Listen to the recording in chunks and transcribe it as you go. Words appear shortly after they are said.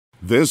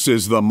This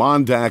is the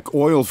MonDak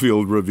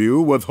OilField Review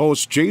with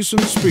host Jason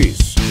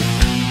Spees.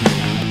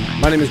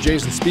 My name is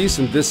Jason Spees,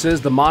 and this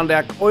is the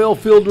MonDak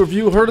OilField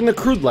Review heard on the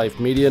Crude Life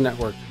Media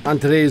Network. On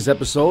today's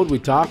episode, we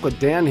talk with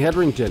Dan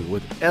Hedrington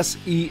with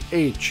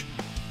SEH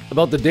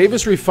about the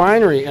Davis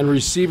Refinery and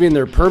receiving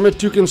their permit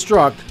to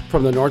construct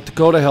from the North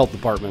Dakota Health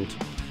Department.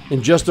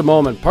 In just a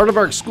moment, part of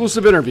our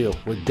exclusive interview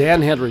with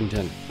Dan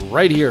Hedrington,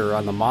 right here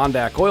on the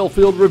MonDak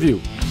OilField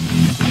Review.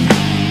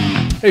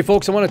 Hey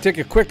folks, I want to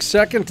take a quick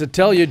second to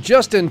tell you,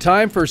 just in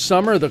time for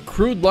summer, the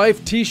Crude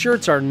Life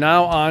t-shirts are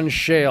now on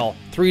sale.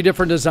 3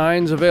 different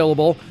designs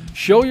available.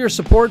 Show your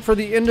support for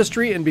the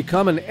industry and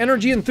become an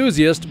energy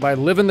enthusiast by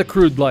living the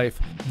crude life.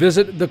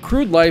 Visit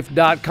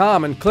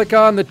thecrudelife.com and click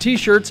on the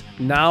t-shirts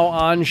now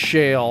on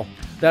sale.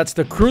 That's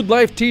the Crude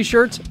Life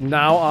t-shirts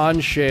now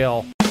on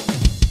sale.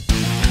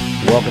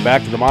 Welcome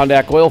back to the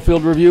MonDak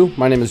OilField Review.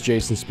 My name is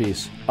Jason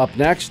Spees. Up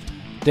next,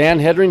 Dan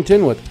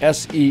Hedrington with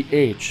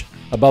SEH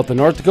about the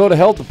North Dakota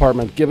Health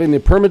Department giving the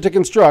permit to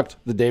construct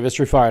the Davis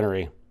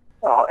Refinery.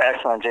 Oh,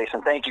 excellent,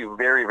 Jason. Thank you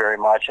very, very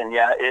much. And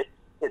yeah,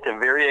 it's a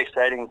very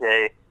exciting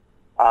day.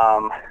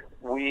 Today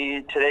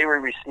we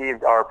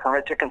received our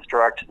permit to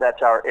construct.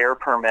 That's our air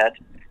permit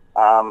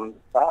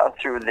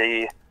through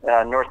the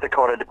North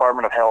Dakota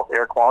Department of Health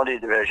Air Quality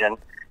Division.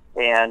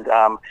 And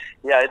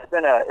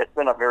it's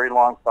been a very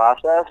long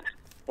process,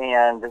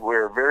 and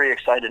we're very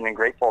excited and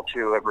grateful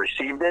to have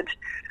received it.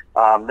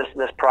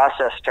 This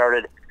process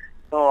started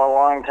a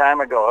long time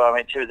ago. I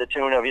mean, to the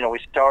tune of, we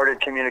started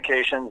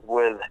communications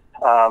with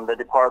the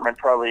department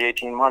probably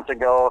 18 months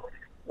ago,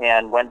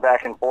 and went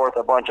back and forth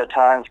a bunch of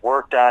times,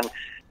 worked on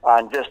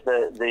just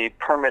the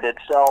permit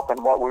itself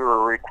and what we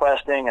were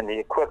requesting and the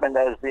equipment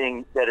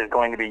that is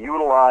going to be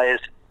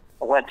utilized.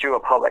 I went through a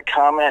public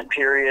comment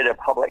period, a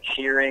public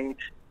hearing,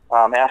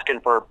 asking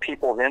for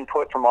people's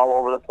input from all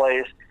over the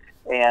place,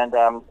 and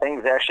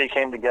things actually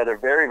came together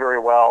very,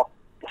 very well.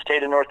 The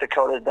state of North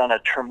Dakota has done a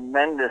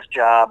tremendous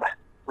job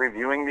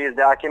reviewing these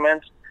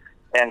documents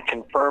and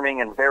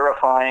confirming and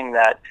verifying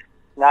that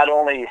not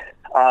only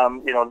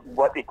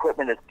what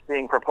equipment is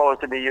being proposed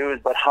to be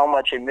used, but how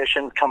much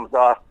emissions comes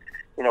off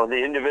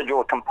the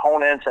individual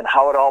components and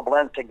how it all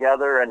blends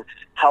together and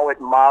how it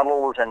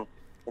models and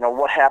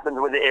what happens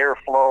with the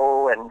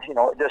airflow and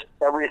just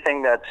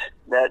everything that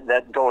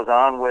goes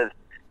on with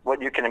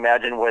what you can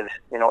imagine with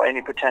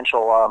any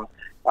potential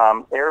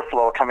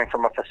airflow coming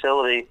from a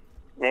facility.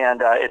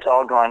 And it's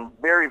all gone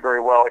very,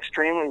 very well,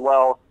 extremely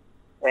well.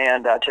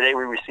 And today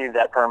we received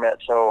that permit.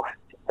 So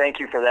thank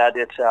you for that.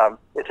 It's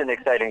an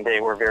exciting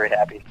day. We're very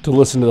happy. To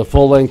listen to the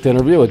full-length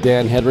interview with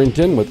Dan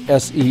Hedrington with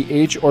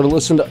SEH or to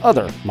listen to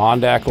other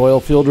MonDak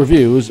OilField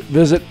reviews,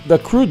 visit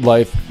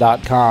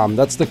thecrudelife.com.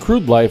 That's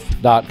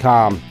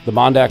thecrudelife.com. The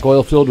MonDak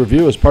OilField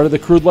Review is part of the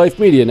Crude Life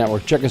Media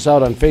Network. Check us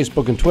out on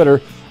Facebook and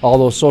Twitter. All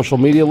those social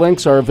media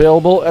links are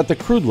available at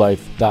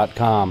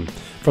thecrudelife.com.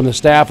 From the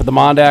staff of the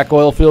MonDak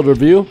OilField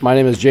Review, my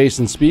name is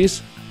Jason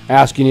Spees,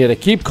 asking you to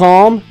keep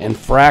calm and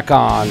frack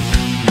on.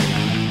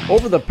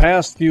 Over the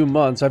past few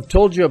months, I've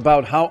told you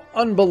about how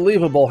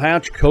unbelievable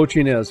hatch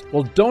coaching is.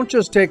 Well, don't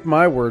just take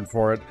my word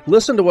for it.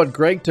 Listen to what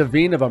Greg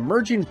Tavine of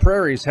Emerging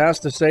Prairies has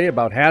to say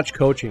about hatch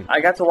coaching. I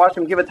got to watch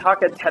him give a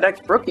talk at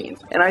TEDx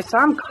Brookings, and I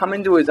saw him come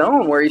into his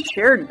own where he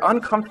shared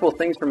uncomfortable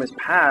things from his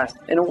past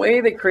in a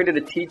way that created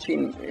a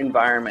teaching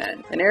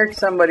environment. And Eric's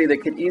somebody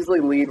that could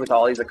easily lead with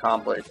all he's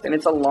accomplished, and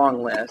it's a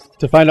long list.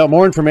 To find out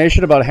more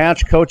information about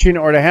hatch coaching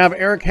or to have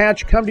Eric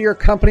Hatch come to your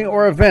company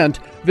or event,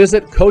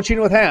 visit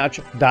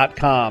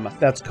coachingwithhatch.com.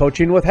 That's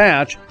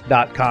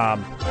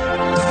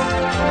coachingwithhatch.com.